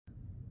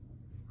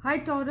Hi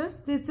Taurus,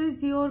 this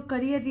is your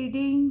career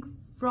reading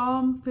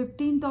from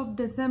 15th of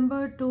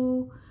December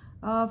to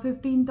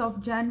 15th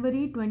of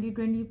January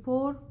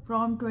 2024,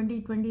 from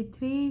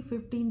 2023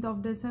 15th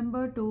of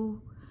December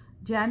to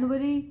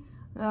January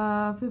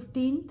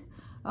 15th.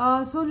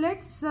 So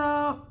let's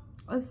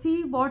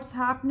see what's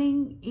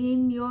happening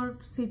in your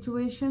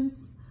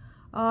situations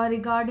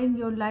regarding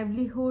your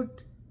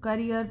livelihood,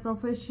 career,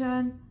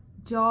 profession,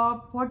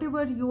 job,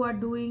 whatever you are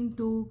doing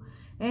to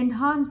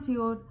enhance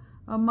your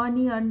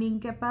money earning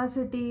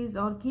capacities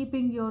or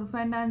keeping your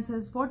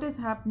finances. What is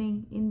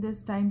happening in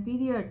this time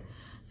period?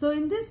 So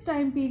in this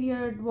time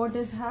period, what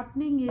is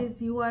happening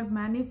is you are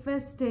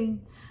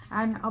manifesting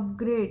an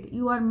upgrade,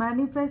 you are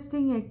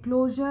manifesting a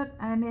closure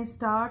and a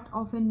start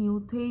of a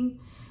new thing.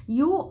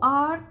 You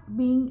are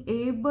being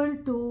able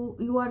to,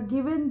 you are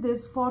given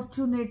this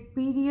fortunate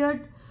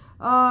period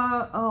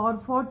or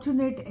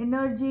fortunate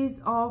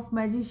energies of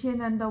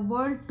magician and the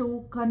world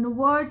to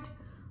convert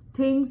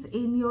things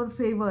in your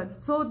favor.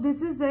 So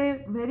this is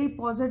a very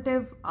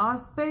positive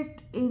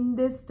aspect in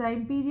this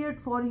time period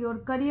for your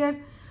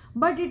career,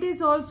 but it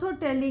is also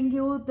telling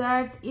you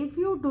that if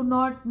you do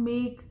not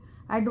make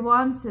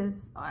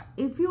advances,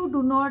 if you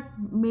do not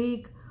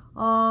make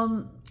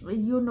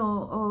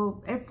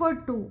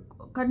effort to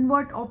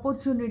convert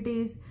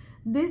opportunities,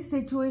 this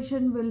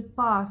situation will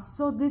pass.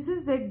 So this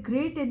is a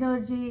great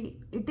energy.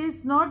 It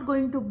is not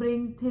going to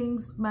bring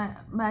things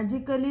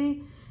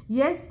magically.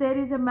 Yes, there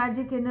is a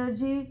magic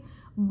energy,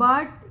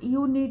 but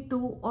you need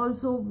to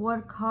also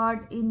work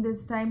hard in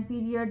this time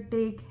period,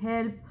 take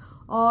help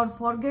or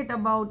forget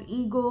about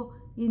ego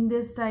in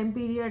this time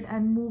period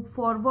and move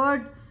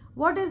forward.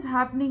 What is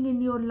happening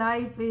in your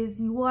life is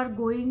you are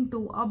going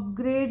to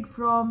upgrade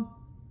from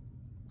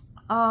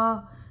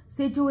a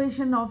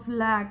situation of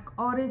lack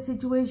or a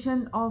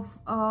situation of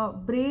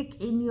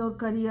break in your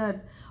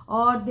career,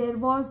 or there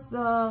was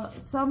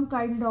some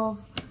kind of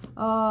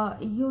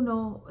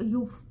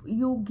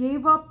you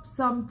gave up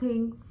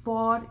something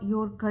for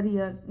your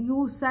career,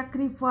 you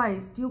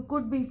sacrificed, you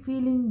could be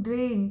feeling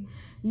drained,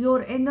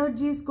 your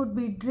energies could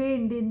be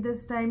drained in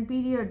this time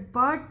period,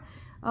 but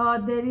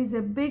there is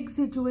a big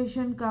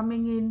situation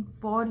coming in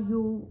for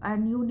you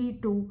and you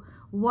need to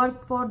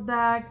work for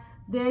that.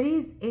 There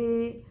is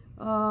a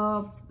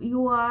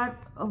you are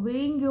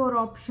weighing your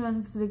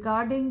options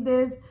regarding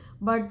this,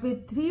 but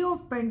with Three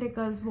of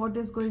Pentacles, what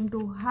is going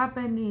to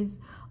happen is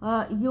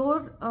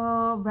your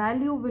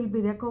value will be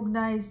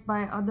recognized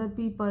by other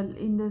people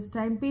in this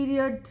time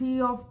period.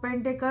 Three of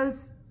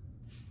Pentacles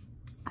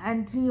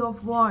and Three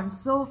of Wands.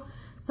 So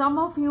some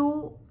of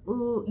you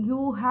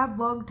you have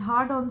worked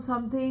hard on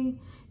something,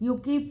 you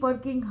keep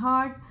working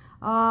hard,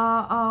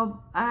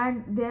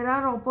 and there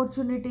are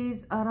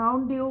opportunities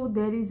around you.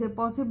 There is a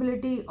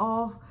possibility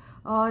of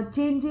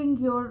changing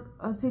your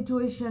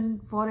situation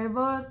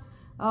forever,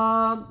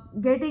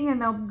 getting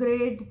an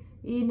upgrade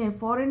in a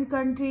foreign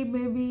country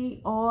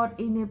maybe, or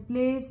in a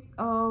place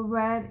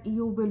where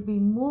you will be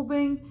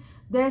moving.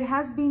 There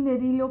has been a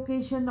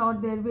relocation or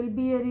there will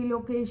be a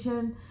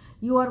relocation.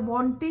 You are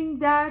wanting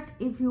that.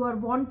 If you are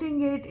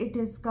wanting it, it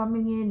is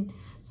coming in.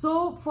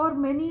 So for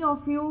many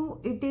of you,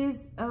 it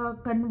is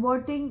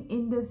converting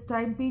in this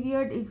time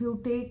period if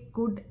you take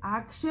good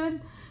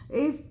action.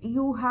 If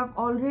you have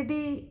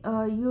already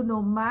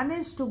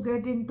managed to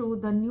get into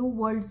the new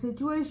world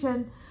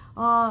situation,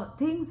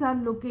 things are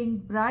looking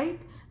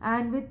bright,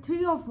 and with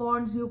Three of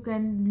Wands you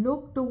can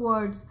look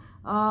towards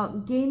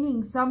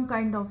gaining some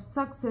kind of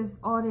success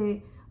or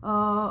a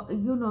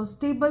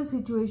stable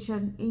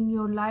situation in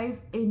your life.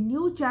 A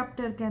new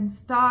chapter can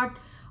start,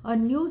 a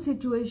new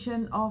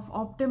situation of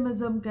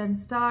optimism can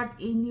start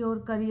in your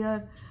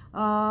career.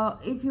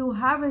 If you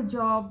have a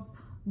job,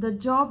 the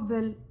job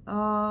will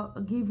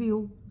give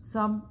you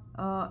some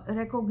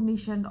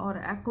recognition or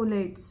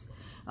accolades.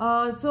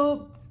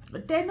 So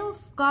 10 of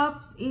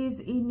Cups is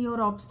in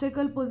your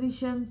obstacle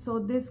position. So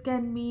this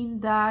can mean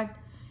that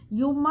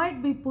you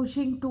might be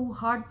pushing too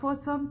hard for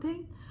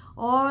something,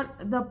 or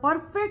the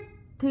perfect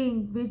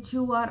thing which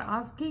you are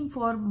asking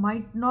for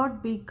might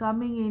not be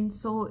coming in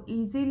so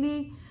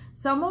easily.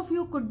 Some of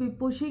you could be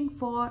pushing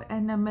for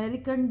an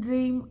American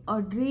dream,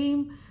 a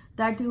dream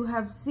that you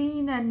have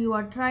seen and you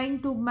are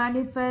trying to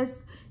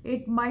manifest.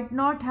 It might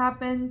not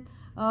happen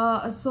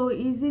so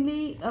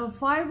easily.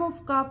 Five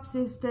of Cups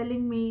is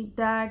telling me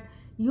that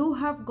you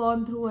have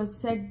gone through a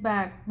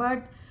setback,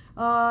 but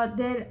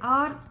there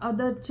are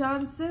other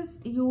chances.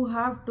 You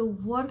have to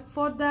work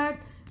for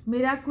that.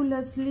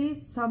 Miraculously,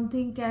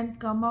 something can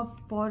come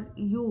up for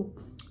you.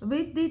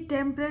 With the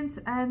Temperance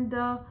and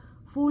the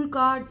Fool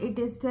card, it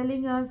is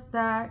telling us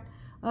that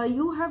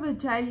you have a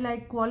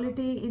childlike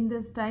quality in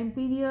this time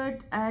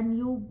period and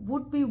you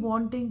would be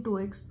wanting to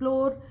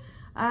explore,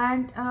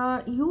 and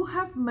you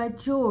have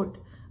matured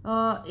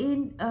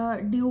in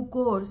due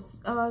course.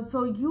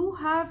 So you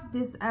have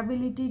this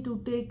ability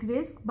to take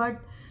risk, but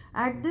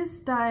at this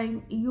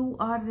time you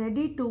are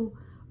ready to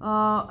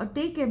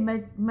take a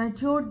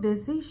mature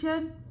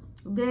decision.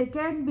 There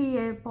can be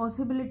a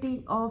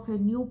possibility of a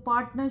new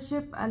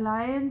partnership,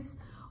 alliance,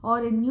 or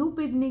a new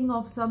beginning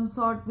of some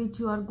sort which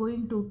you are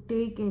going to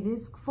take a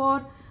risk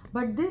for,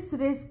 but this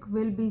risk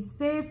will be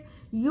safe.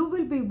 You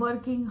will be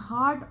working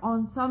hard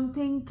on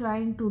something,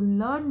 trying to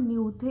learn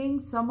new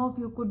things. Some of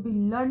you could be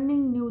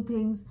learning new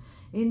things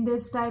in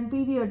this time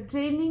period,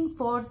 training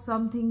for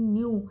something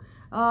new,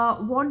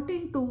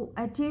 wanting to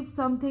achieve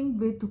something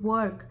with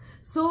work.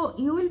 So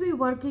you will be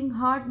working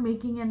hard,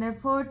 making an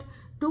effort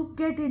to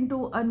get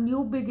into a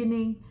new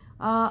beginning,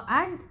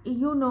 and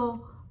you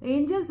know,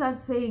 angels are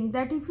saying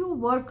that if you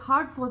work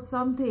hard for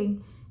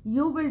something,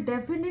 you will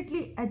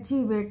definitely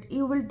achieve it.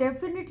 You will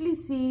definitely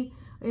see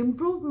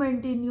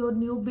improvement in your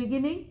new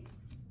beginning.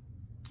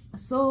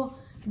 So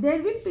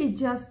there will be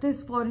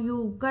justice for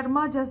you,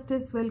 karma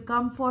justice will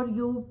come for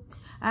you,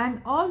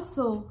 and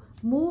also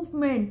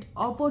movement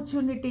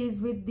opportunities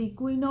with the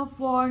Queen of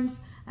Wands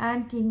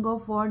and King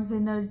of Wands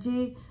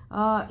energy,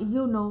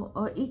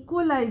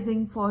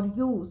 equalizing for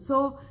you.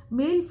 So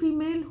male,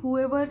 female,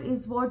 whoever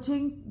is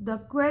watching, the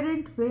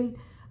querent will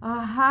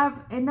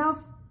have enough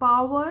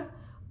power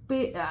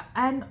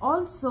and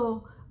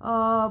also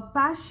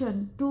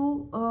passion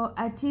to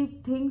achieve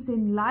things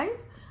in life.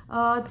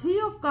 Three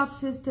of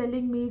Cups is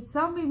telling me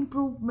some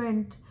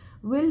improvement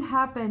will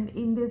happen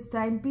in this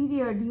time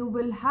period. You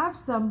will have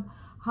some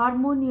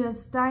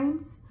harmonious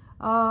times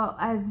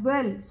as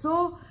well.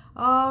 So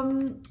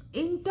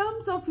in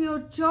terms of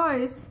your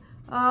choice,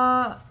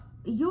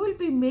 you will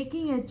be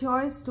making a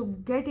choice to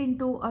get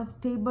into a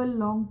stable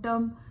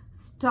long-term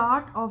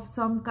start of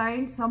some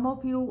kind. Some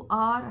of you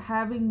are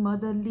having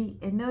motherly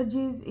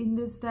energies in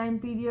this time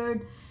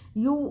period.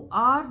 You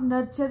are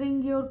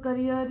nurturing your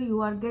career.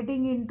 You are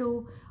getting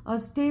into a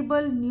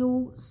stable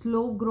new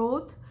slow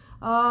growth.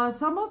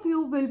 Some of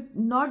you will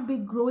not be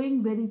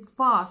growing very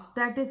fast,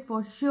 that is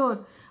for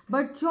sure,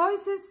 but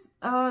choices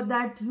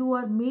that you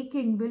are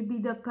making will be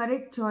the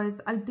correct choice.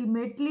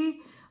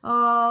 Ultimately,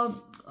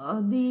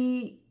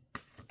 the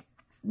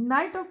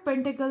Knight of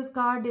Pentacles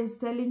card is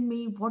telling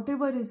me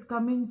whatever is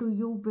coming to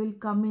you will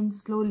come in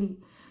slowly.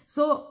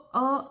 So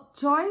a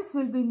choice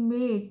will be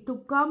made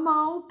to come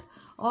out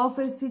of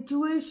a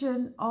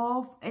situation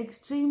of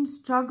extreme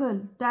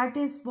struggle. That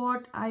is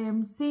what I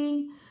am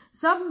seeing.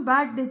 Some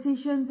bad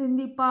decisions in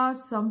the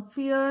past, some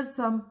fear,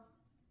 some,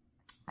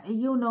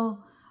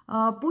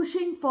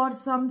 pushing for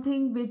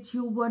something which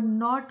you were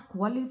not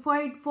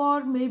qualified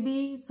for.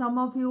 Maybe some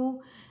of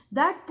you,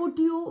 that put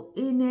you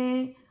in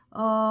a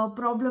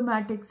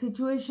problematic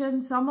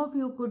situation. Some of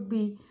you could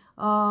be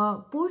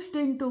pushed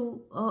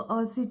into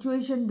a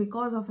situation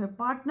because of a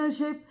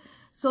partnership.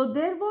 So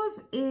there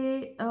was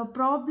a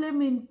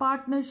problem in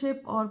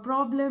partnership or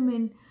problem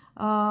in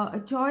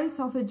a choice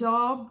of a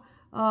job,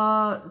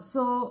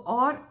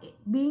 or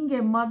being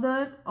a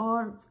mother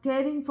or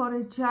caring for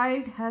a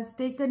child has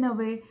taken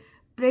away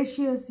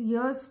precious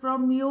years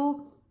from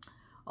you,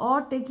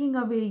 or taking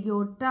away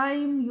your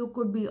time. You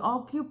could be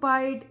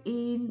occupied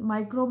in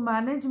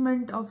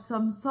micromanagement of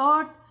some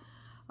sort.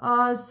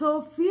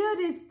 So fear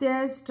is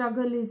there,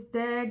 struggle is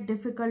there,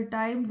 difficult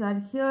times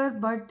are here,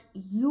 but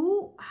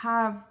you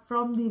have,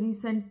 from the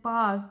recent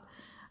past,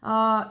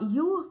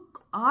 you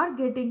are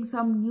getting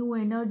some new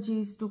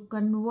energies to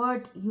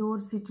convert your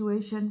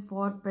situation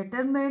for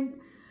betterment.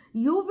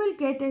 You will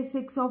get a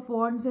Six of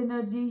Wands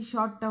energy,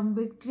 short-term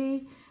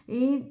victory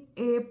in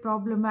a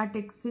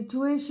problematic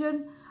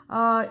situation.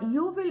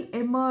 You will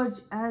emerge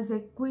as a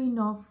Queen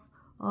of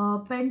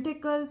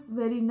Pentacles,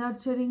 very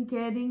nurturing,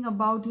 caring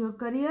about your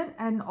career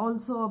and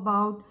also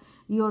about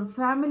your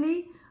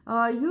family.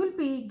 You'll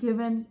be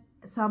given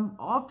some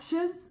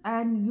options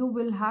and you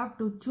will have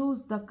to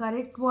choose the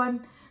correct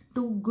one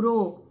to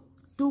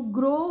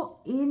grow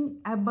in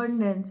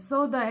abundance.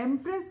 So the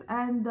Empress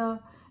and the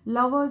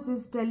Lovers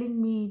is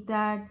telling me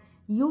that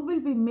you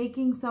will be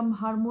making some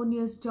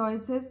harmonious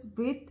choices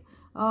with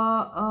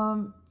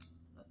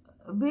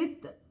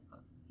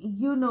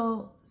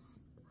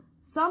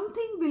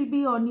something will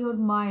be on your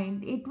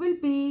mind. It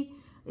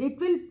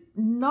will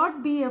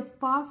not be a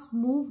fast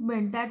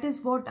movement. That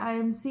is what I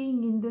am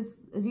seeing in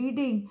this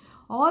reading.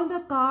 All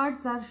the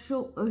cards are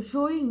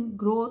showing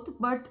growth,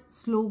 but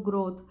slow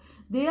growth.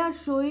 They are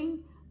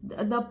showing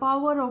the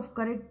power of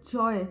correct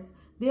choice.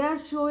 They are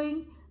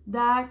showing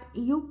that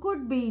you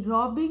could be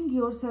robbing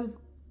yourself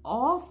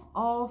of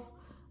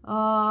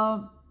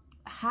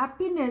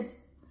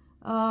happiness,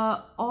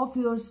 of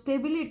your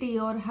stability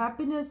or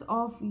happiness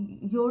of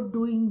your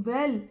doing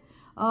well,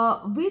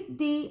 with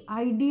the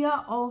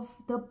idea of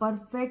the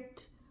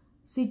perfect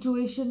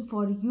situation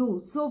for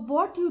you. So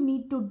what you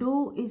need to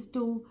do is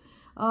to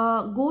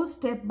go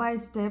step by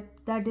step.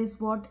 That is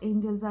what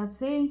angels are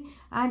saying,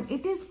 and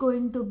it is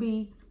going to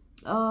be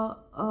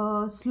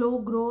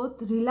slow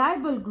growth,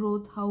 reliable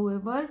growth.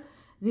 However,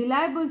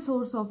 reliable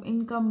source of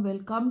income will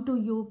come to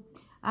you,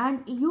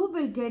 and you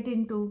will get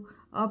into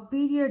a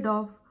period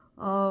of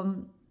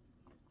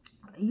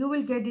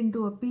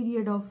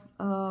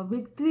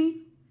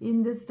victory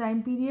in this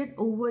time period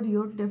over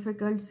your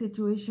difficult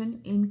situation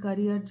in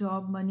career,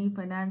 job, money,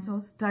 finance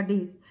or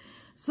studies.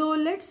 So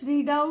let's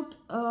read out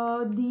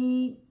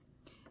the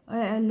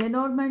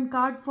Lenormand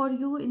card for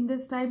you in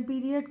this time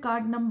period.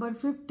 Card number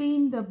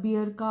 15, the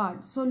bear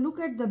card. So look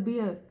at the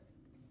bear.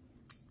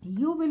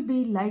 You will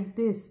be like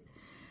this.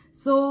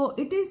 So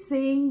it is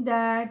saying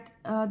that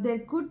there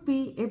could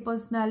be a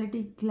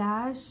personality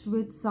clash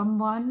with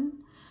someone.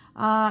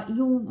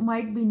 You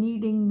might be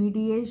needing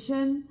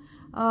mediation.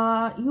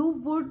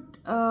 You would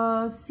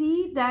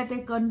see that a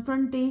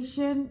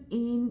confrontation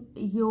in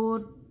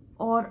your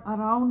or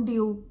around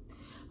you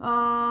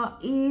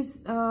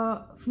is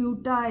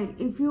futile.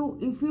 If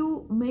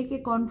you make a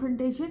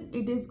confrontation,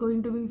 it is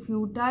going to be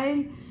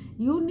futile.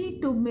 You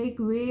need to make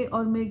way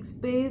or make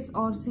space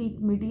or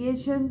seek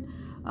mediation.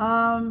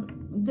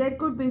 There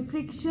could be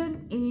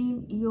friction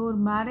in your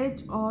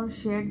marriage or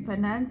shared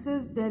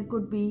finances. There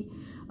could be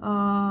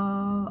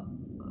talk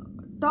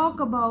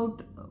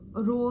about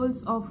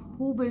roles of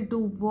who will do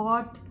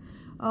what.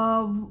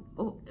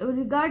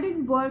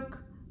 Regarding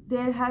work,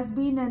 there has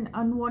been an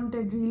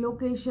unwanted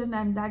relocation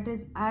and that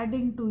is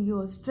adding to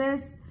your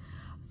stress.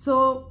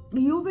 So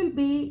you will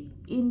be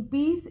in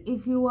peace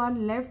if you are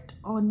left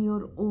on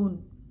your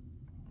own.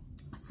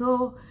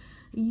 So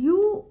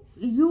you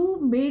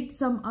made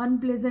some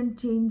unpleasant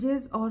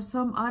changes, or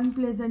some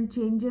unpleasant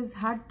changes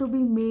had to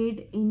be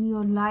made in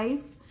your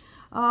life,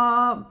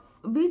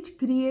 which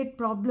create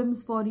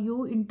problems for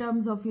you in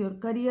terms of your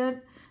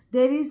career.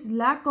 There is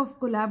lack of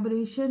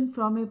collaboration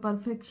from a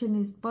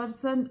perfectionist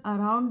person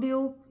around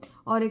you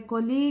or a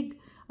colleague.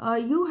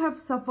 You have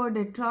suffered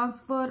a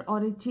transfer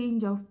or a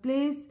change of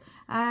place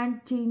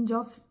and change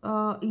of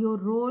your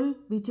role,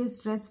 which is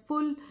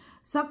stressful.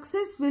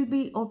 Success will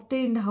be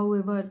obtained,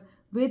 however,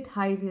 with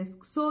high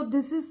risk. So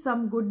this is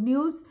some good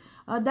news.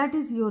 That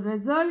is your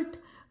result.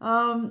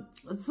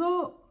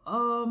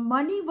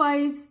 Money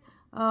wise,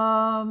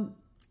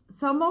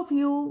 some of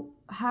you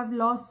have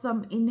lost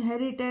some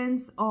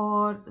inheritance,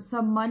 or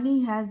some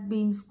money has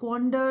been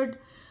squandered.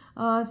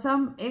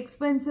 Some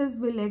expenses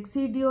will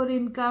exceed your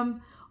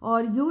income,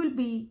 or you will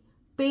be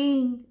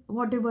paying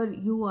whatever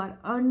you are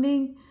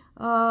earning.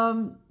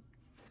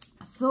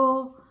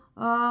 So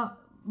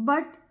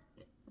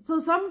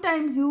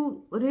sometimes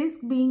you risk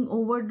being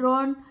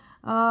overdrawn,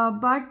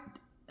 but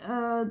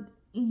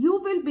you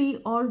will be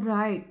all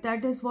right.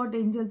 That is what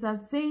angels are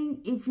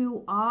saying, if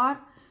you are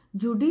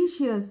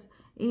judicious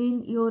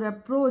in your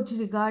approach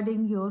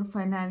regarding your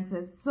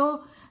finances.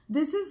 So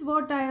this is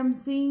what I am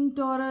seeing,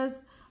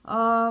 Taurus.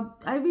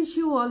 I wish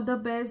you all the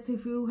best.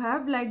 If you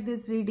have liked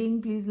this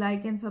reading, please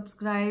like and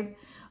subscribe.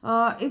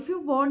 If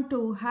you want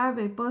to have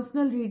a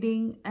personal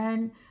reading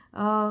and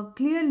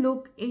clear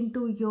look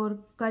into your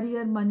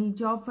career, money,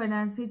 job,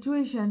 finance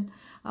situation,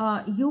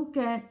 you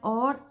can,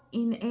 or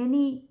in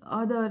any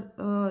other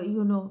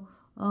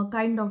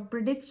kind of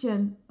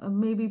prediction,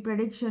 maybe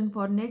prediction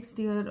for next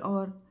year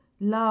or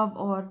love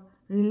or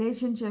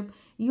relationship,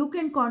 you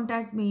can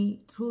contact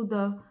me through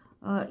the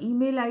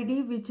email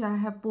ID which I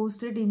have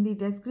posted in the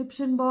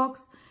description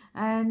box.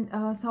 And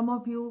some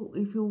of you,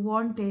 if you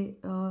want a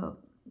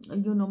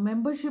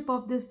membership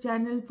of this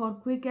channel for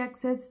quick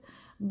access,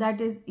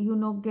 that is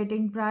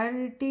getting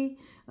priority,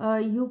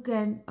 you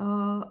can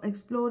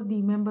explore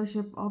the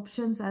membership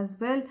options as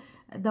well.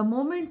 The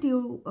moment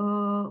you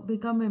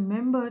become a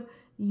member,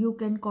 you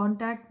can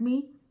contact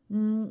me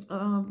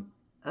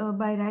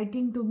by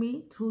writing to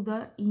me through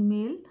the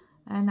email,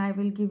 and I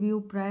will give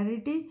you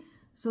priority.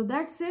 So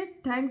that's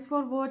it. Thanks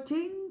for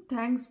watching.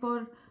 Thanks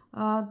for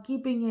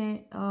keeping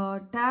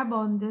a tab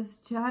on this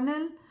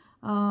channel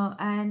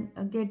and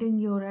getting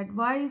your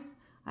advice.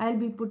 I'll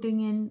be putting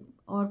in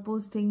or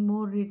posting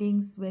more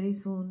readings very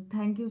soon.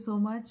 Thank you so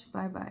much.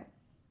 Bye bye.